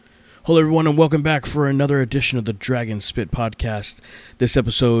Hello, everyone, and welcome back for another edition of the Dragon Spit podcast. This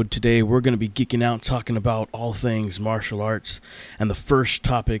episode today, we're going to be geeking out, talking about all things martial arts. And the first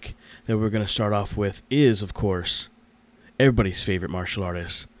topic that we're going to start off with is, of course, everybody's favorite martial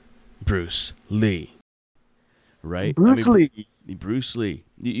artist, Bruce Lee. Right? Bruce Lee. Bruce Lee.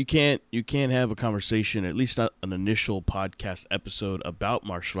 You can't have a conversation, at least not an initial podcast episode about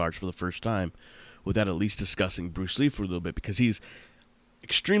martial arts for the first time, without at least discussing Bruce Lee for a little bit, because he's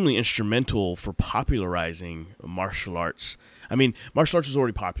extremely instrumental for popularizing martial arts. I mean, martial arts was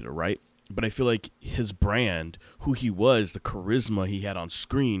already popular, right? But I feel like his brand, who he was, the charisma he had on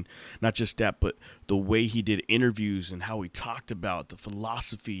screen, not just that, but the way he did interviews and how he talked about the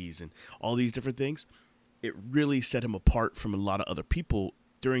philosophies and all these different things, it really set him apart from a lot of other people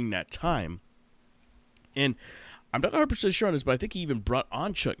during that time. And I'm not 100% sure on this, but I think he even brought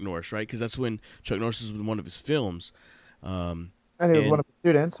on Chuck Norris, right? Because that's when Chuck Norris was in one of his films. And he was one of the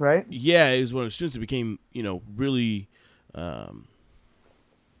students, right? Yeah, he was one of the students that became, really,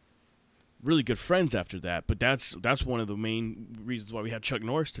 really good friends after that. But that's one of the main reasons why we have Chuck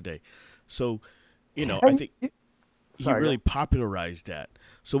Norris today. So, I think he really popularized that.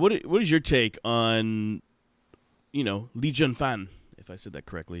 So, what is your take on, Lee Jun-fan, if I said that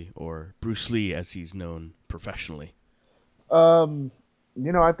correctly, or Bruce Lee as he's known professionally?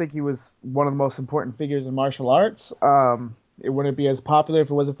 I think he was one of the most important figures in martial arts. It wouldn't be as popular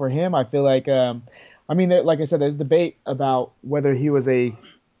if it wasn't for him. I feel like, like I said, there's debate about whether he was a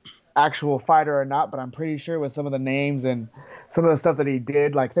actual fighter or not, but I'm pretty sure with some of the names and some of the stuff that he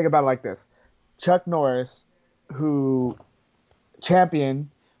did, like think about it like this: Chuck Norris, who championed,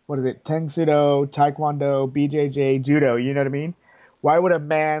 Tang Sudo, Taekwondo, BJJ, Judo. You know what I mean? Why would a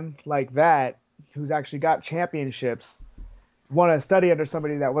man like that, who's actually got championships, want to study under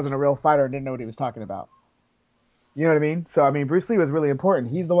somebody that wasn't a real fighter and didn't know what he was talking about? You know what I mean? So, Bruce Lee was really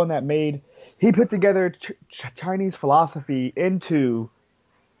important. He's the one that he put together Chinese philosophy into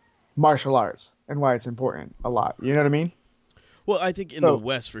martial arts and why it's important a lot. You know what I mean? Well, I think in the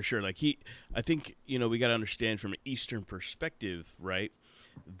West, for sure. I think, we got to understand from an Eastern perspective, right,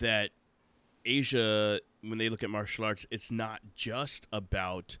 that Asia, when they look at martial arts, it's not just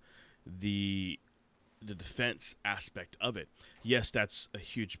about the defense aspect of it. Yes, that's a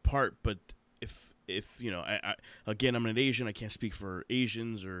huge part, but if again, I'm an Asian, I can't speak for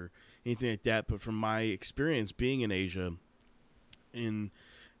Asians or anything like that, but from my experience being in Asia, in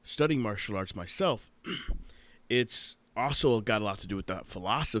studying martial arts myself, it's also got a lot to do with that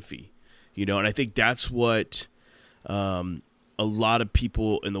philosophy, and I think that's what a lot of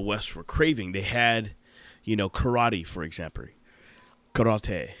people in the West were craving. They had, karate, for example,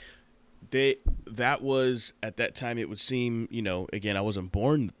 karate. That was, at that time, it would seem, again, I wasn't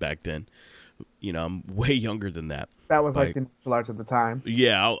born back then. I'm way younger than that. That was like the martial arts at the time.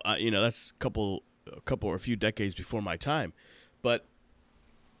 Yeah, that's a couple or a few decades before my time. But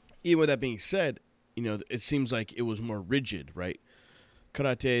even with that being said, it seems like it was more rigid, right?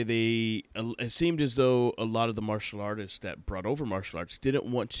 Karate, it seemed as though a lot of the martial artists that brought over martial arts didn't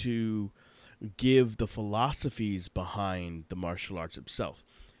want to give the philosophies behind the martial arts itself.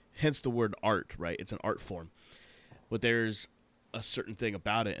 Hence the word art, right? It's an art form. But there's a certain thing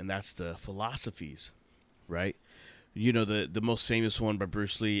about it, and that's the philosophies, right? The most famous one by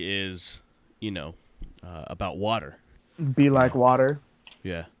Bruce Lee is, about water. Be like water.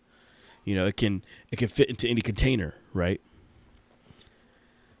 Yeah. It can fit into any container, right?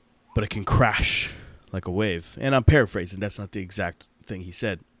 But it can crash like a wave. And I'm paraphrasing. That's not the exact thing he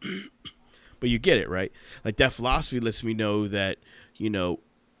said. But you get it, right? Like, that philosophy lets me know that,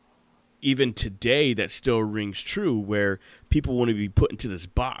 even today, that still rings true, where people want to be put into this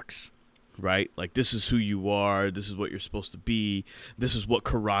box, right? Like, this is who you are. This is what you're supposed to be. This is what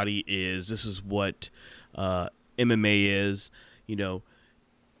karate is. This is what MMA is,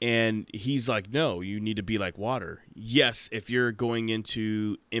 And he's like, no, you need to be like water. Yes, if you're going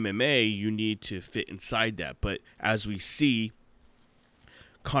into MMA, you need to fit inside that. But as we see,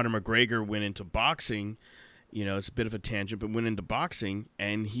 Conor McGregor went into boxing. It's a bit of a tangent, but went into boxing,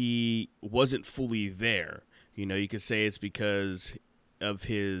 and he wasn't fully there. You could say it's because of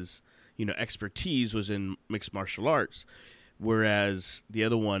his, expertise was in mixed martial arts, whereas the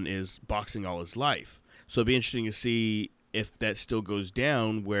other one is boxing all his life. So it'd be interesting to see if that still goes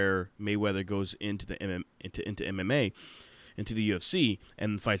down, where Mayweather goes into the into MMA, into the UFC,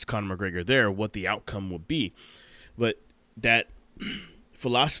 and fights Conor McGregor there, what the outcome would be. But that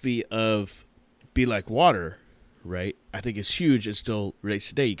philosophy of be like water, right, I think is huge. It still relates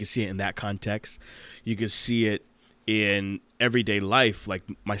today. You can see it in that context. You can see it in everyday life, like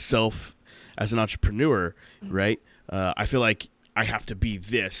myself as an entrepreneur, right? I feel like I have to be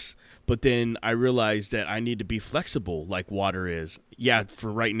this. But then I realized that I need to be flexible like water is. Yeah,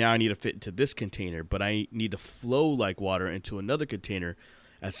 for right now I need to fit into this container, but I need to flow like water into another container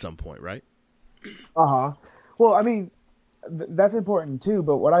at some point, right? Uh-huh. Well, I mean, that's important too.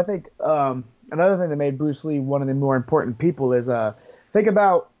 But what I think, another thing that made Bruce Lee one of the more important people is, think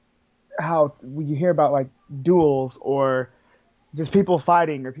about how when you hear about like duels or just people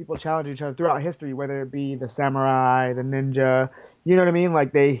fighting or people challenging each other throughout history, whether it be the samurai, the ninja, you know what I mean?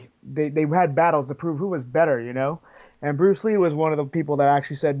 Like they had battles to prove who was better, you know? And Bruce Lee was one of the people that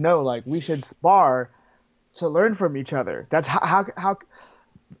actually said, no, like we should spar to learn from each other. That's how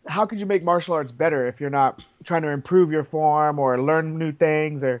could you make martial arts better if you're not trying to improve your form or learn new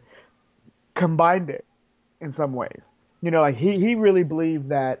things or combined it in some ways? You know, like he really believed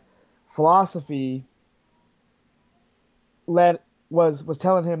that philosophy led was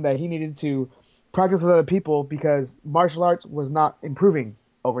telling him that he needed to practice with other people because martial arts was not improving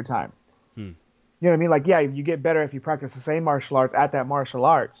over time. Hmm. You know what I mean? Like, yeah, you get better if you practice the same martial arts at that martial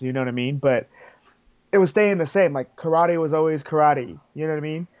arts. You know what I mean? But it was staying the same. Like karate was always karate. You know what I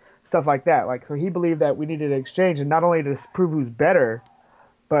mean? Stuff like that. Like, so he believed that we needed to exchange and not only to prove who's better,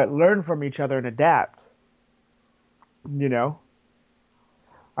 but learn from each other and adapt. You know,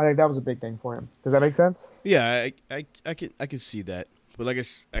 I think that was a big thing for him. Does that make sense? Yeah, I can see that. But like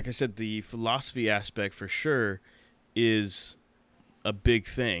I said, the philosophy aspect for sure is a big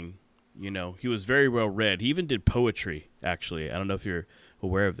thing. You know, he was very well read. He even did poetry. Actually, I don't know if you're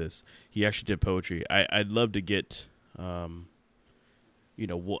aware of this. He actually did poetry. I'd love to get, some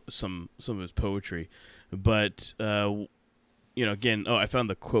of his poetry, but again, I found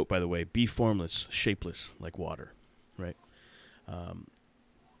the quote, by the way: "Be formless, shapeless like water." Right.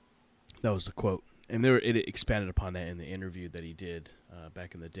 That was the quote, and it expanded upon that in the interview that he did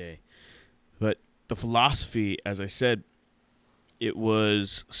back in the day. But the philosophy, as I said, it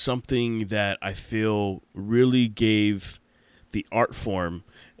was something that I feel really gave the art form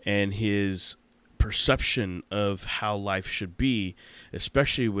and his perception of how life should be,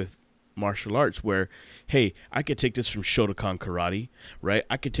 especially with martial arts, where, hey, I could take this from Shotokan karate, right?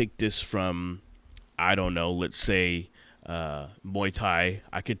 I could take this from, I don't know, let's say Muay Thai.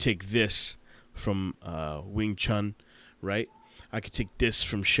 I could take this from Wing Chun, right? I could take this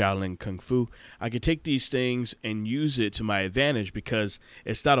from Shaolin Kung Fu. I could take these things and use it to my advantage because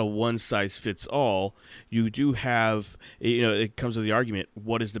it's not a one-size-fits-all. You do have, it comes to the argument,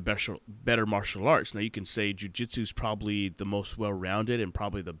 what is the better martial arts? Now, you can say jiu-jitsu is probably the most well-rounded and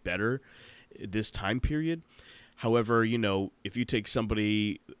probably the better this time period. However, if you take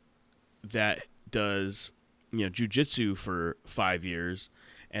somebody that does, jiu-jitsu for 5 years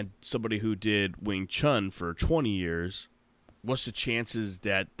and somebody who did Wing Chun for 20 years, what's the chances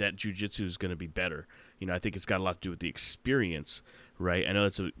that jiu-jitsu is going to be better? I think it's got a lot to do with the experience, right? I know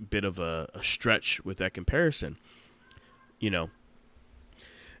it's a bit of a stretch with that comparison,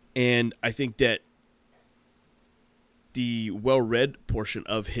 and I think that the well-read portion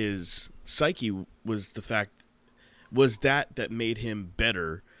of his psyche was that made him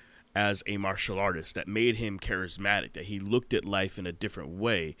better as a martial artist, that made him charismatic, that he looked at life in a different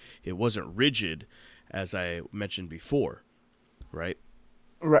way. It wasn't rigid, as I mentioned before. Right.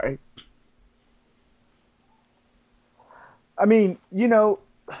 Right. I mean, but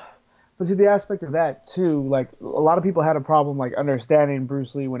to the aspect of that too, like a lot of people had a problem like understanding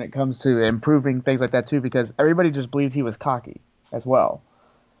Bruce Lee when it comes to improving things like that too, because everybody just believed he was cocky as well.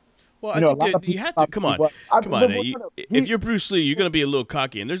 Well, You I know, a think lot of that you people have to thought come he on, was. come on. If He, you're Bruce Lee, you're going to be a little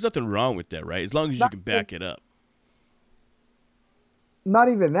cocky, and there's nothing wrong with that, right? As long as you not, can back it up. not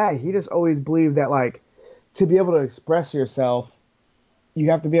even that. He just always believed that like to be able to express yourself, you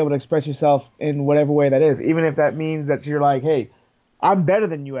have to be able to express yourself in whatever way that is, even if that means that you're like, hey, I'm better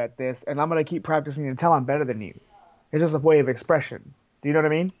than you at this, and I'm gonna keep practicing until I'm better than you. It's just a way of expression. Do you know what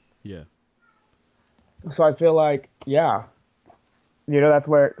I mean? Yeah. So I feel like, yeah, that's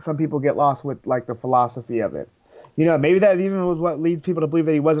where some people get lost with like the philosophy of it. Maybe that even was what leads people to believe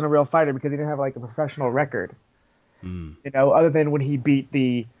that he wasn't a real fighter because he didn't have like a professional record. Mm. Other than when he beat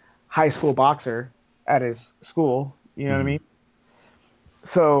the high school boxer at his school. You know what I Mm. mean?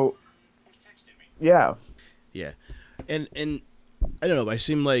 So, yeah. Yeah. And I don't know. I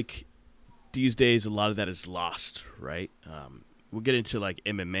seem like these days a lot of that is lost, right? We'll get into like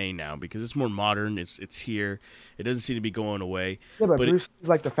MMA now because it's more modern. It's here. It doesn't seem to be going away. Yeah, but But Bruce is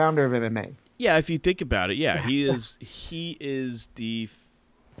like the founder of MMA. yeah, if you think about it, yeah, he is the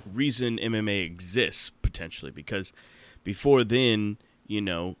reason MMA exists potentially because before then,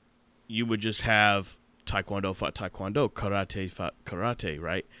 you would just have Taekwondo fought Taekwondo, karate fought karate,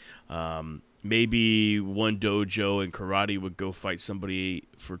 right? Maybe one dojo in karate would go fight somebody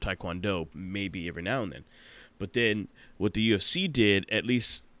for taekwondo, maybe every now and then. But then what the UFC did, at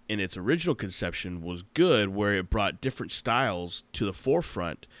least in its original conception, was good, where it brought different styles to the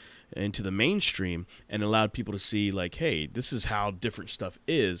forefront and to the mainstream and allowed people to see, like, hey, this is how different stuff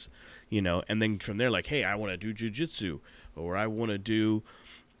is, and then from there, like, hey, I want to do jiu-jitsu, or I want to do,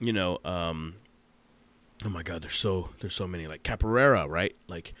 oh my God, there's so many, like capoeira, right?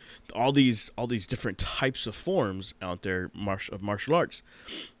 Like all these different types of forms out there of martial arts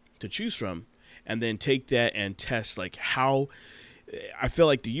to choose from, and then take that and test like how. I feel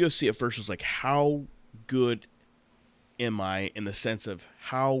like the UFC at first was like, how good am I in the sense of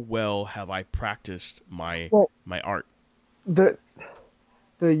how well have I practiced my art? The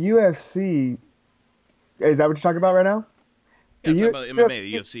UFC, is that what you're talking about right now? Yeah, I'm talking about MMA,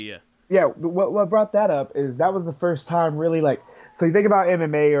 the UFC, yeah. Yeah, what brought that up is that was the first time really, like, so you think about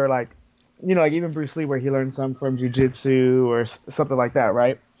MMA or like, like even Bruce Lee, where he learned some from jiu-jitsu or something like that,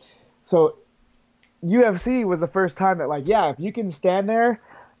 right? So UFC was the first time that, like, yeah, if you can stand there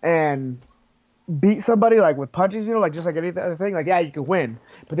and beat somebody like with punches, like just like any other thing, like, yeah, you can win.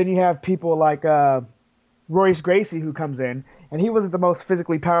 But then you have people like Royce Gracie, who comes in, and he wasn't the most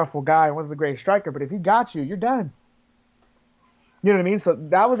physically powerful guy and wasn't the greatest striker, but if he got you, you're done. You know what I mean? So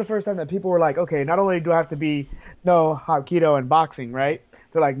that was the first time that people were like, okay, not only do I have to be Hapkido and boxing, right?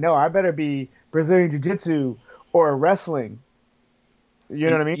 They're like, no, I better be Brazilian Jiu-Jitsu or wrestling. You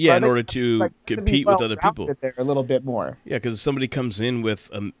know what I mean? Yeah, so in order to compete with other people. There a little bit more. Yeah, because somebody comes in with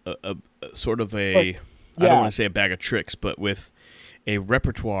a sort of I don't want to say a bag of tricks, but with a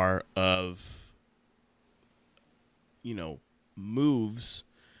repertoire of, moves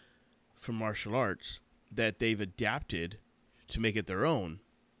from martial arts that they've adapted to make it their own,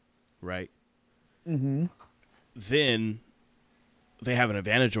 right? Mm-hmm. Then they have an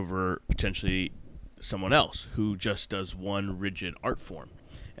advantage over potentially someone else who just does one rigid art form.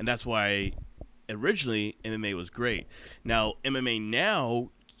 And that's why originally MMA was great. Now, MMA now,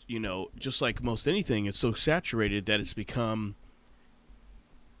 just like most anything, it's so saturated that it's become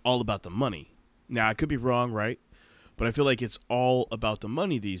all about the money. Now, I could be wrong, right? But I feel like it's all about the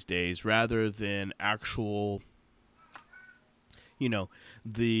money these days rather than actual,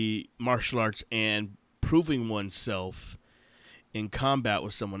 the martial arts and proving oneself in combat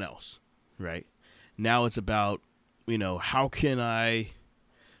with someone else, right? Now it's about, how can I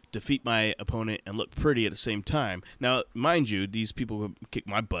defeat my opponent and look pretty at the same time? Now, mind you, these people will kick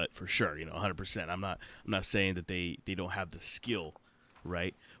my butt for sure, 100%. I'm not saying that they don't have the skill,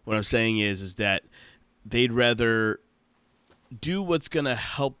 right? What I'm saying is that they'd rather do what's going to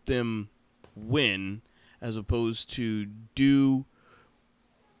help them win as opposed to do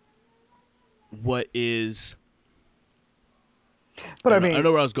what is. But I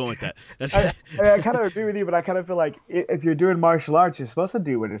know where I was going with that. I kind of agree with you, but I kind of feel like if you're doing martial arts, you're supposed to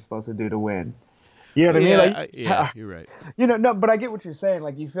do what you're supposed to do to win. You know what I mean? Like, you're right. No, but I get what you're saying.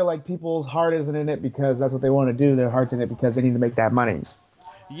 Like, you feel like people's heart isn't in it because that's what they want to do. Their heart's in it because they need to make that money.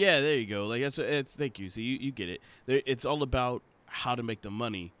 Yeah, there you go. Like it's thank you. So you get it. It's all about how to make the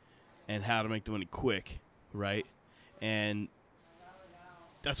money and how to make the money quick, right? And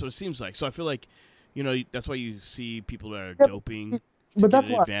that's what it seems like. So I feel like, that's why you see people that are doping to get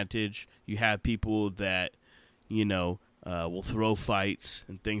an advantage. You have people that, will throw fights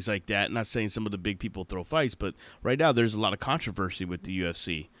and things like that. I'm not saying some of the big people throw fights, but right now there's a lot of controversy with the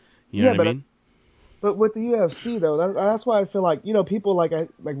UFC. You know what I mean? But with the UFC though, that's why I feel like, people like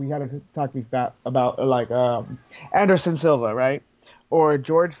we had to talk about like Anderson Silva, right, or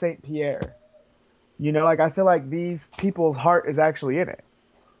George St. Pierre. Like I feel like these people's heart is actually in it.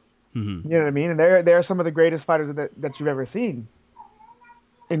 Mm-hmm. You know what I mean? And they're some of the greatest fighters that you've ever seen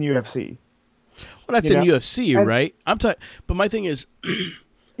in UFC. Well, that's in UFC, right? I'm talking, but my thing is, for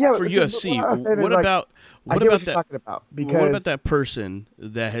UFC, what about that? Because what about that person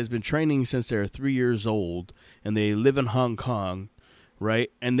that has been training since they're 3 years old and they live in Hong Kong, right?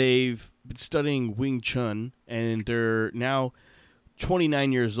 And they've been studying Wing Chun and they're now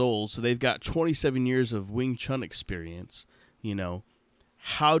 29 years old, so they've got 27 years of Wing Chun experience.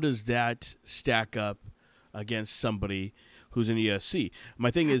 How does that stack up against somebody who's in the UFC?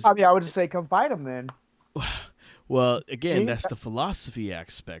 My thing is, I would just say come fight him then. Well, again, that's the philosophy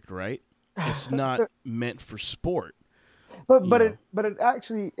aspect, right? It's not meant for sport. But it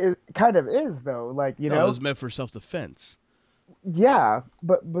actually kind of is though. Like it was meant for self-defense. Yeah,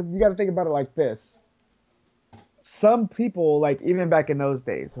 but you got to think about it like this. Some people, like even back in those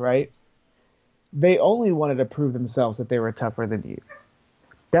days, right? They only wanted to prove themselves that they were tougher than you.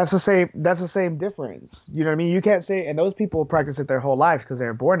 That's the same difference. You know what I mean? You can't say, and those people practice it their whole lives because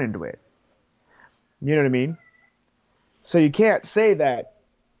they're born into it. You know what I mean? So you can't say that,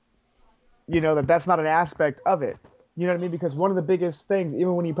 that that's not an aspect of it. You know what I mean? Because one of the biggest things,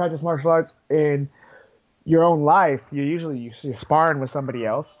 even when you practice martial arts in your own life, you're sparring with somebody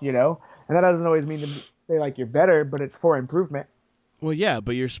else, and that doesn't always mean to say like you're better, but it's for improvement. Well, yeah,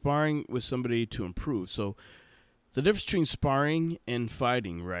 but you're sparring with somebody to improve. So the difference between sparring and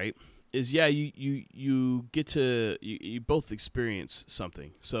fighting, right, is yeah, you get to you both experience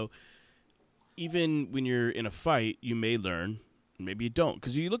something. So even when you're in a fight, you may learn, maybe you don't,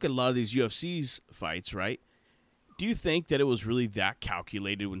 because you look at a lot of these UFC's fights, right? Do you think that it was really that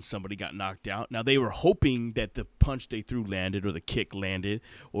calculated when somebody got knocked out? Now, they were hoping that the punch they threw landed or the kick landed,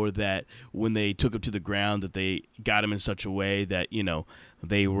 or that when they took him to the ground that they got him in such a way that,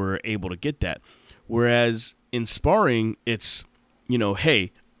 they were able to get that. Whereas in sparring, it's,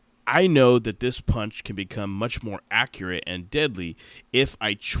 hey, I know that this punch can become much more accurate and deadly if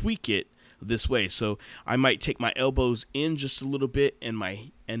I tweak it this way. So I might take my elbows in just a little bit and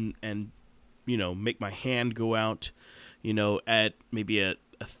make my hand go out, at maybe a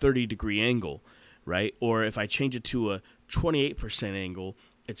 30-degree angle, right? Or if I change it to a 28% angle,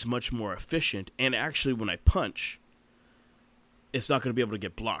 it's much more efficient. And actually, when I punch, it's not going to be able to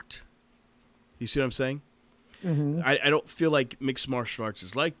get blocked. You see what I'm saying? Mm-hmm. I don't feel like mixed martial arts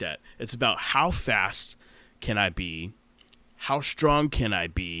is like that. It's about how fast can I be, how strong can I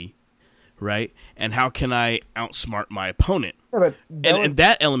be, right? And how can I outsmart my opponent? Yeah, but and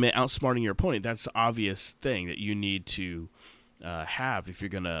that element, outsmarting your opponent, that's the obvious thing that you need to have if you're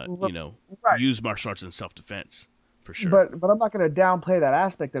going to, right. use martial arts in self-defense, for sure. But I'm not going to downplay that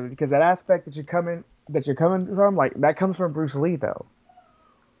aspect of it, because that aspect that you're coming from, like, that comes from Bruce Lee, though.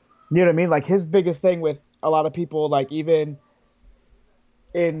 You know what I mean? Like, his biggest thing with a lot of people, like even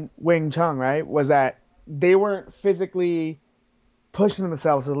in Wing Chun, right, was that they weren't physically pushing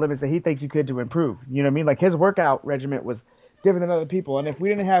themselves to the limits that he thinks you could to improve. You know what I mean? Like, his workout regimen was different than other people. And if we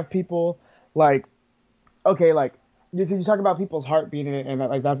didn't have people like, okay, like you talk about people's heart beating it,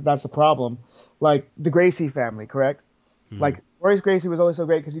 and that's the problem. Like the Gracie family, correct? Mm-hmm. Like Royce Gracie was always so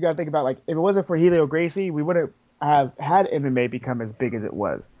great because you got to think about, like, if it wasn't for Helio Gracie, we wouldn't have had MMA become as big as it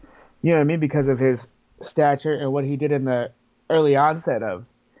was. You know what I mean? Because of his stature and what he did in the early onset of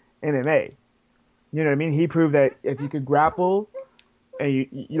MMA. You know what I mean? He proved that if you could grapple and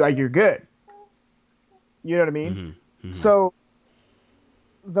you're good. You know what I mean? Mm-hmm. Mm-hmm. So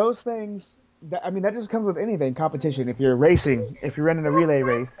those things, that just comes with anything, competition. If you're racing, if you're running a relay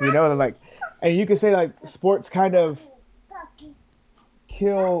race, like, and you could say like sports kind of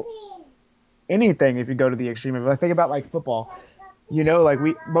kill anything if you go to the extreme of it. Like, think about like football. Like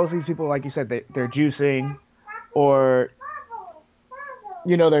most of these people, like you said, they're juicing, or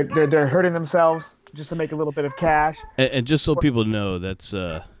they're hurting themselves just to make a little bit of cash. And just so people know, that's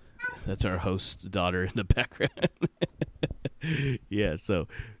our host's daughter in the background. Yeah, so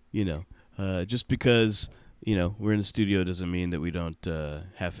just because we're in the studio doesn't mean that we don't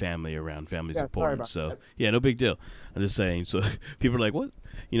have family around. Family's important. So that. Yeah, no big deal. I'm just saying. So people are like, "What?"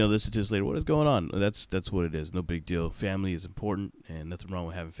 Listen to this later. What is going on? That's what it is. No big deal. Family is important, and nothing wrong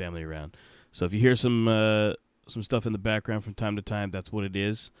with having family around. So if you hear some stuff in the background from time to time, that's what it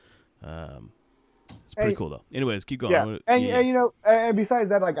is. It's pretty cool though. Anyways, keep going. Yeah, and besides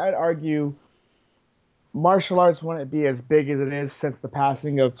that, like, I'd argue martial arts wouldn't be as big as it is since the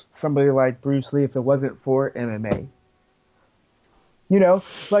passing of somebody like Bruce Lee if it wasn't for MMA.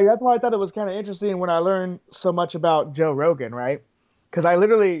 Like, that's why I thought it was kind of interesting when I learned so much about Joe Rogan, right? Because I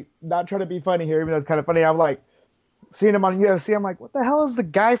literally, not trying to be funny here, even though it's kind of funny, I'm like, seeing him on UFC, I'm like, what the hell is the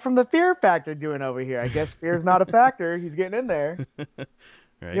guy from the Fear Factor doing over here? I guess fear's not a factor. He's getting in there.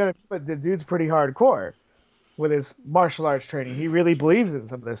 Right. But the dude's pretty hardcore with his martial arts training. He really believes in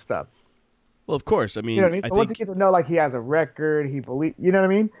some of this stuff. Well, of course. I mean, you know what I mean? So once you get to know, like, he has a record, he believes, you know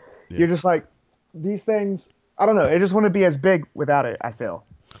what I mean? Yeah. You're just like, these things, I don't know. It just wouldn't be as big without it, I feel.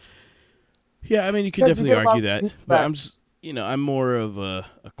 Yeah, I mean, you could definitely argue that. But I'm just, I'm more of a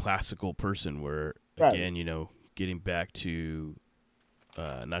classical person where, again, getting back to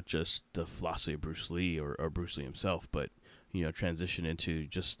not just the philosophy of Bruce Lee or Bruce Lee himself, but, transition into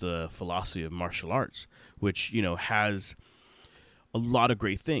just the philosophy of martial arts, which, has a lot of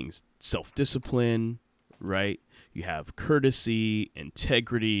great things. Self-discipline, right? You have courtesy,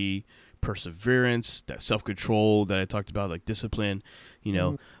 integrity, perseverance, that self-control that I talked about, like discipline,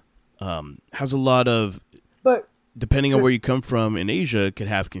 has a lot of, but depending on where you come from in Asia, it could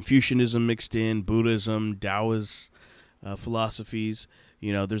have Confucianism mixed in, Buddhism, Taoist philosophies.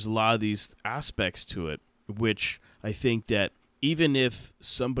 There's a lot of these aspects to it, which I think that even if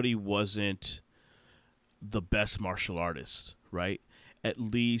somebody wasn't the best martial artist, right, at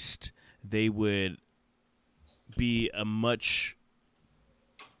least they would be a much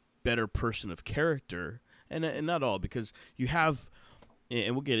better person of character, and not all, because you have,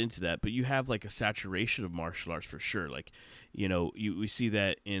 and we'll get into that, but you have like a saturation of martial arts for sure. Like, we see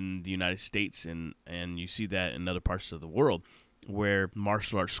that in the United States, and you see that in other parts of the world, where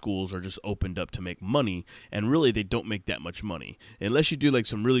martial arts schools are just opened up to make money, and really they don't make that much money unless you do like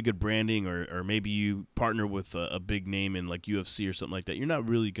some really good branding, or maybe you partner with a big name in like UFC or something like that. You're not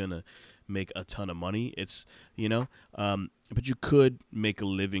really gonna make a ton of money. It's but you could make a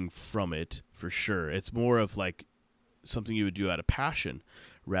living from it for sure. It's more of like something you would do out of passion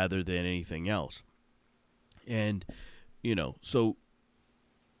rather than anything else. And so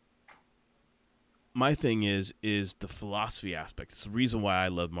my thing is the philosophy aspect. It's the reason why I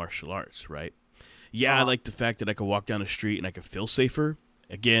love martial arts, right? Yeah, I like the fact that I could walk down the street and I could feel safer.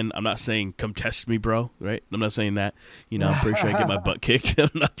 Again, I'm not saying come test me, bro. Right? I'm not saying that. I'm pretty sure I get my butt kicked. I'm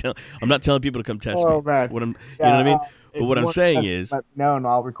not telling people to come test me. Man. What I'm, you know what I mean? But what I'm saying is, no, and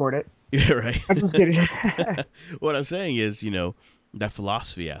I'll record it. Yeah, right. I'm just kidding. What I'm saying is, that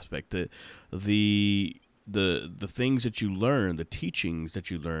philosophy aspect, the things that you learn, the teachings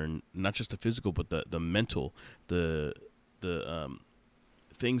that you learn, not just the physical, but the mental, the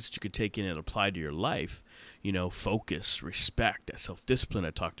things that you could take in and apply to your life, focus, respect, that self-discipline I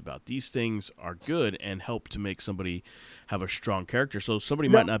talked about. These things are good and help to make somebody have a strong character. So somebody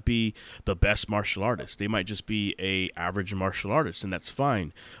might not be the best martial artist. They might just be a average martial artist, and that's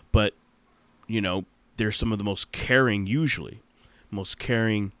fine. But, they're some of the most caring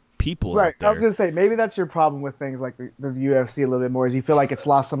people right. out there. I was going to say, maybe that's your problem with things like the UFC a little bit more, is you feel like it's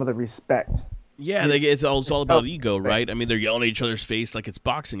lost some of the respect. Yeah, it's all about ego, right? I mean, they're yelling at each other's face like it's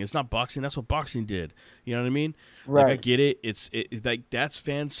boxing. It's not boxing. That's what boxing did. You know what I mean? Right. Like, I get it. It's like that's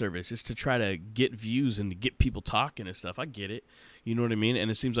fan service. It's to try to get views and to get people talking and stuff. I get it. You know what I mean?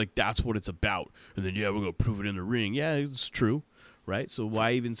 And it seems like that's what it's about. And then, we're going to prove it in the ring. Yeah, it's true, right? So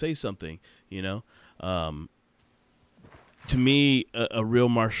why even say something, To me, a real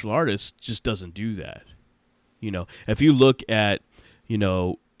martial artist just doesn't do that. If you look at,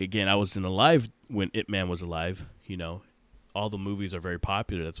 again, I wasn't alive when Ip Man was alive. All the movies are very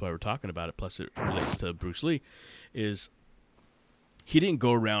popular. That's why we're talking about it. Plus, it relates to Bruce Lee. Is he didn't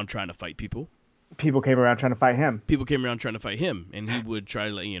go around trying to fight people. People came around trying to fight him. People came around trying to fight him, and he would try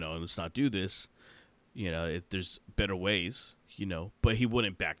to, let's not do this. There's better ways. But he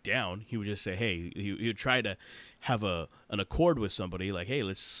wouldn't back down. He would just say, hey, he would try to have an accord with somebody, like, hey,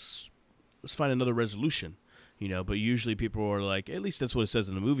 let's find another resolution. But usually people are like, at least that's what it says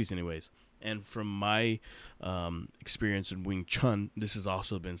in the movies anyways. And from my experience in Wing Chun, this has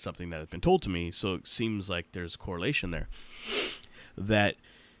also been something that has been told to me, so it seems like there's a correlation there. That,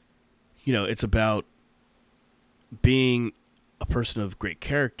 it's about being a person of great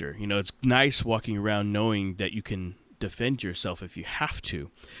character. It's nice walking around knowing that you can defend yourself if you have to,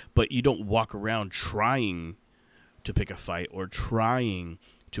 but you don't walk around trying to pick a fight or trying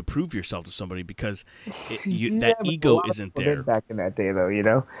to prove yourself to somebody, because that ego isn't there. Back in that day, though,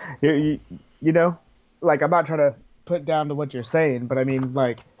 like, I'm not trying to put down to what you're saying, but I mean,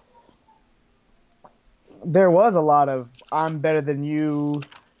 like, there was a lot of I'm better than you,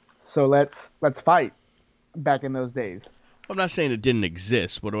 so let's fight back in those days. I'm not saying it didn't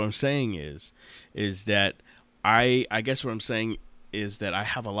exist. What I'm saying is that I guess what I'm saying is that I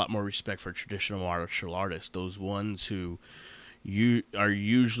have a lot more respect for traditional martial artists, those ones who are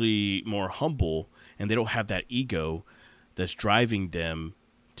usually more humble, and they don't have that ego that's driving them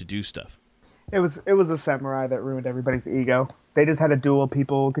to do stuff. It was a samurai that ruined everybody's ego. They just had to duel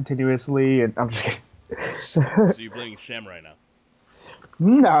people continuously, and I'm just kidding. So you're blaming samurai now?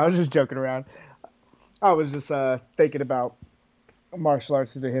 No, I was just joking around. I was just thinking about martial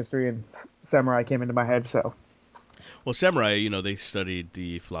arts through the history, and samurai came into my head. So, well, samurai, they studied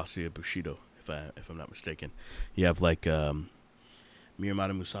the philosophy of Bushido, if I'm not mistaken. You have like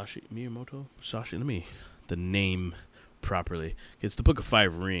Miyamoto Musashi. Let me the name properly. It's the Book of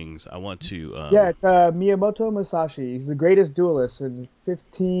Five Rings. I want to. It's Miyamoto Musashi. He's the greatest duelist in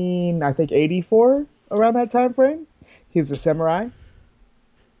 84, around that time frame. He was a samurai.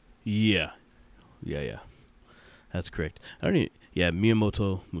 Yeah. That's correct.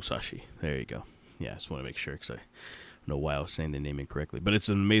 Miyamoto Musashi. There you go. Yeah, I just want to make sure, because I don't know why I was saying the name incorrectly. But it's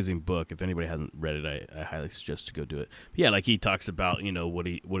an amazing book. If anybody hasn't read it, I highly suggest to go do it. But yeah, like he talks about, what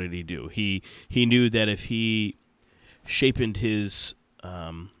did he do? He knew that if he sharpened his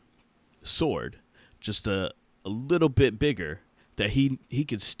sword just a little bit bigger, that he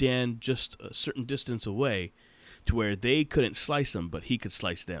could stand just a certain distance away to where they couldn't slice him, but he could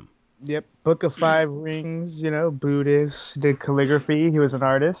slice them. Yep. Book of Five Rings, Buddhist, did calligraphy. He was an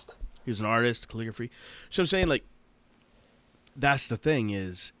artist. He was an artist, calligraphy. So I'm saying, like, that's the thing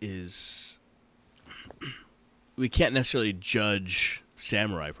is we can't necessarily judge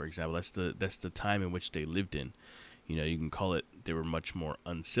samurai, for example. That's the time in which they lived in. You know, you can call it they were much more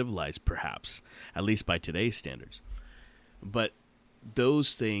uncivilized, perhaps, at least by today's standards. But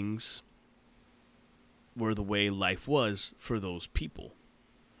those things were the way life was for those people,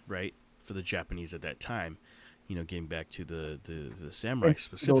 right? For the Japanese at that time. You know, getting back to the samurai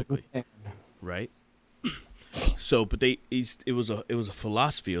specifically, right? So, but it was a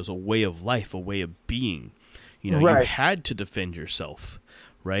philosophy, it was a way of life, a way of being. You know, you had to defend yourself,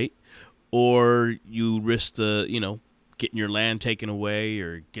 right? Or you risk getting your land taken away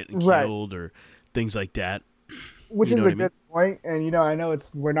or getting killed or things like that. Which is a good point. And, I know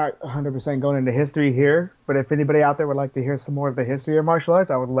we're not 100% going into history here, but if anybody out there would like to hear some more of the history of martial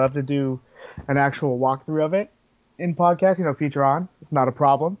arts, I would love to do an actual walkthrough of it in podcast, future on. It's not a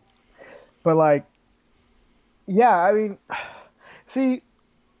problem. But, like, yeah, I mean, see,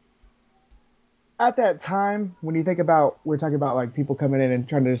 at that time, when you think about, we're talking about, like, people coming in and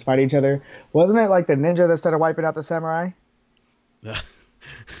trying to just fight each other, wasn't it, like, the ninja that started wiping out the samurai? I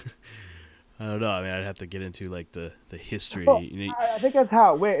don't know. I mean, I'd have to get into, like, the history. Well, I think that's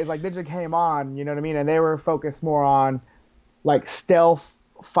how it went. It's like ninja came on, you know what I mean? And they were focused more on, like, stealth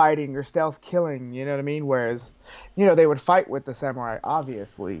fighting or stealth killing, you know what I mean? Whereas, they would fight with the samurai,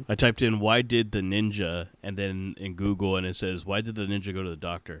 obviously. I typed in, why did the ninja, and then in Google, and it says, why did the ninja go to the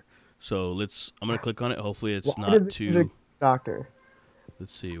doctor? So I'm going to click on it. Hopefully it's why not did the too... ninja doctor.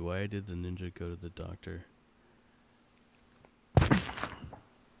 Let's see. Why did the ninja go to the doctor?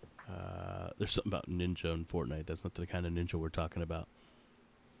 There's something about ninja in Fortnite. That's not the kind of ninja we're talking about.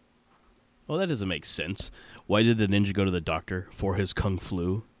 Well, that doesn't make sense. Why did the ninja go to the doctor? For his kung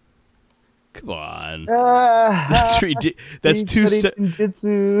flu? Come on. That's ridiculous.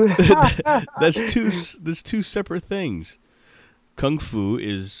 That's that's two separate things. Kung fu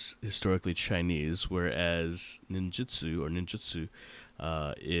is historically Chinese, whereas ninjutsu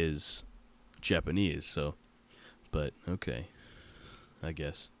is Japanese. So, but okay, I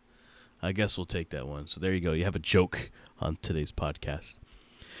guess we'll take that one. So there you go. You have a joke on today's podcast.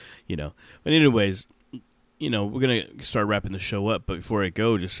 But anyways, we're gonna start wrapping the show up. But before I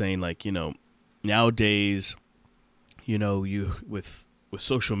go, just saying, like, nowadays, you with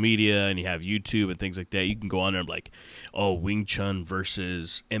social media and you have YouTube and things like that, you can go on there and like, oh, Wing Chun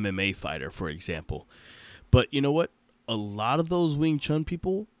versus MMA fighter, for example. But you know what? A lot of those Wing Chun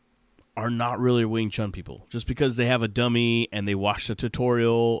people are not really Wing Chun people. Just because they have a dummy and they watch the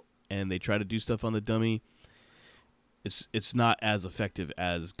tutorial and they try to do stuff on the dummy, it's not as effective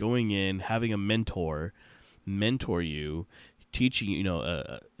as going in, having a mentor you, teaching you.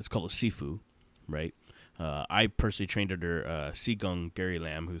 It's called a Sifu, right? I personally trained under Sigong Gary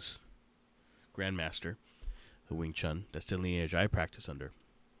Lam, who's Grandmaster of Wing Chun. That's the lineage I practice under.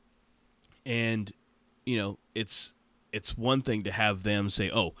 And, it's one thing to have them say,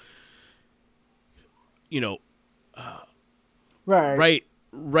 oh, right,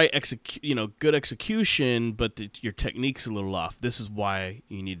 good execution, but your technique's a little off. This is why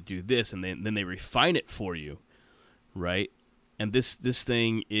you need to do this, and then they refine it for you, right? And this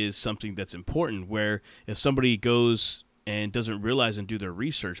thing is something that's important, where if somebody goes and doesn't realize and do their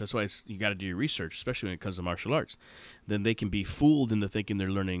research, that's why you got to do your research, especially when it comes to martial arts, then they can be fooled into thinking they're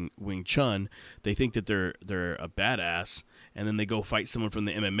learning Wing Chun. They think that they're a badass, and then they go fight someone from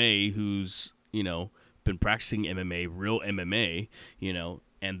the MMA who's, been practicing MMA, real MMA,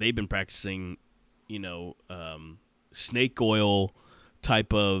 and they've been practicing, snake oil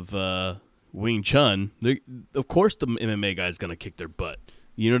type of Wing Chun. Of course the MMA guy's going to kick their butt.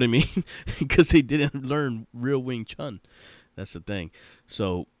 You know what I mean? Because they didn't learn real Wing Chun. That's the thing.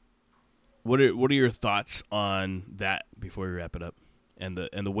 So what are your thoughts on that before we wrap it up? And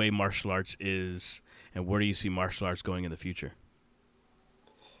the way martial arts is, and where do you see martial arts going in the future?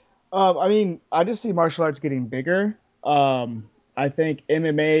 I just see martial arts getting bigger. I think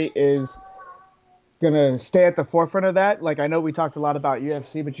MMA is going to stay at the forefront of that. Like, I know we talked a lot about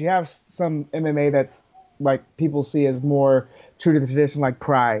UFC, but you have some MMA that's, like, people see as more true to the tradition, like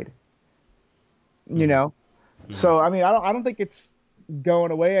Pride. Mm-hmm. So, I don't think it's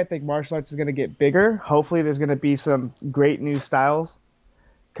going away. I think martial arts is going to get bigger. Hopefully there's going to be some great new styles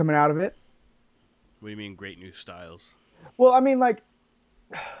coming out of it. What do you mean, great new styles? Well, like,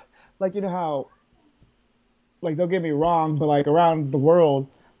 how, like, don't get me wrong, but, like, around the world,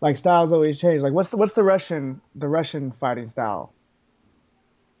 like, styles always change. Like, what's the Russian fighting style?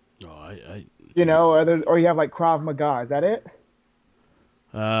 Oh, or you have, like, Krav Maga. Is that it?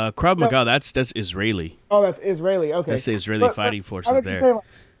 Krav Maga, that's Israeli. Oh, that's Israeli. Okay. That's the Israeli fighting forces there. Saying,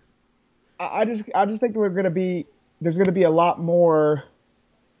 I just think there's gonna be a lot more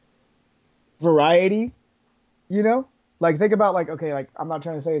variety, you know? Like think about like okay, like I'm not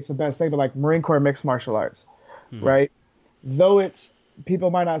trying to say it's the best thing, but like Marine Corps mixed martial arts, Hmm. right? Though it's people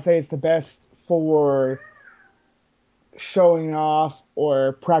might not say it's the best for showing off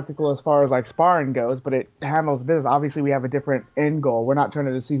or practical as far as like sparring goes, but it handles business. Obviously, we have a different end goal. We're not trying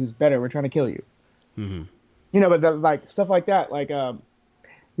to see who's better. We're trying to kill you. Hmm. But like stuff like that, like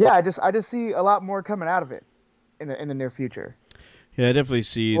yeah, I just see a lot more coming out of it in the near future. Yeah, I definitely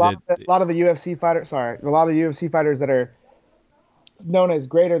see A lot that. of a lot of the UFC fighters, sorry, a lot of the UFC fighters that are known as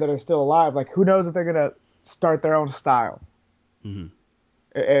greater that are still alive, like who knows if they're gonna start their own style, Hmm.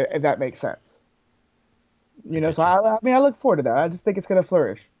 if that makes sense. I So get you. I mean, I look forward to that. I just think it's gonna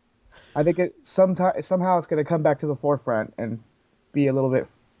flourish. I think somehow it's gonna come back to the forefront and be a little bit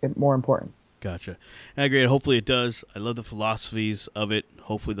more important. Gotcha. And I agree. Hopefully it does. I love the philosophies of it.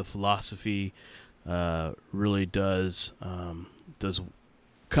 Hopefully the philosophy really does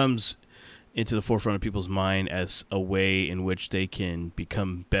comes into the forefront of people's mind as a way in which they can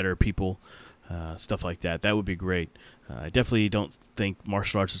become better people. Stuff like that. That would be great. I definitely don't think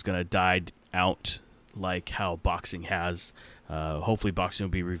martial arts is going to die out like how boxing has. Hopefully boxing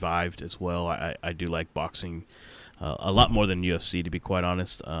will be revived as well. I do like boxing a lot more than UFC, to be quite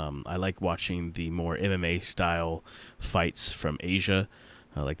honest. I like watching the more MMA style fights from Asia,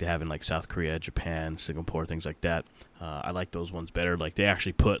 like they have in like South Korea, Japan, Singapore, things like that. I like those ones better. Like they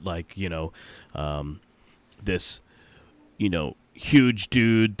actually put like this huge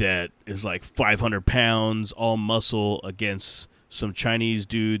dude that is like 500 pounds, all muscle, against some Chinese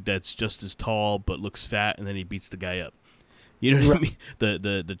dude that's just as tall but looks fat, and then he beats the guy up. You know what I Right.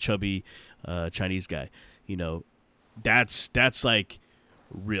 mean? The chubby Chinese guy. You know, that's like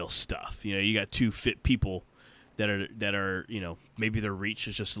real stuff. You got two fit people that are maybe their reach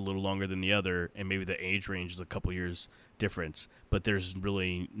is just a little longer than the other, and maybe the age range is a couple years difference, but there's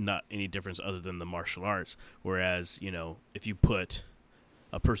really not any difference other than the martial arts. Whereas if you put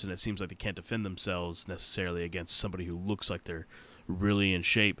a person that seems like they can't defend themselves necessarily against somebody who looks like they're really in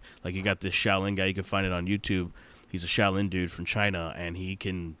shape, like you got this Shaolin guy, you can find it on YouTube. He's a Shaolin dude from China, and he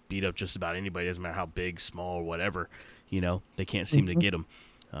can beat up just about anybody. Doesn't matter how big, small, or whatever. They can't seem to Mhm. get him.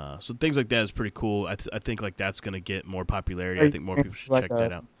 So things like that is pretty cool. I think like that's going to get more popularity. Are I you think more saying people he's should like check a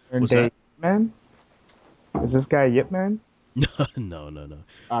that out. modern What's day that? Yip Man? Is this guy Yip Man? No, no, no.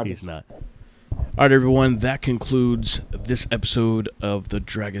 I He's just not. All right, everyone. That concludes this episode of the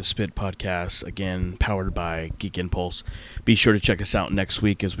Dragon Spit podcast. Again, powered by Geek Impulse. Be sure to check us out next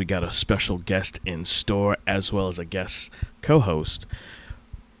week as we got a special guest in store as well as a guest co-host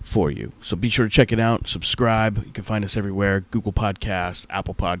for you. So be sure to check it out. Subscribe. You can find us everywhere: Google Podcasts,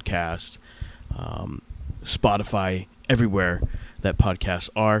 Apple Podcasts, Spotify, everywhere that podcasts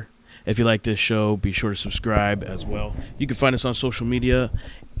are. If you like this show, be sure to subscribe as well. You can find us on social media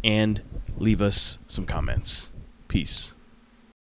and leave us some comments. Peace.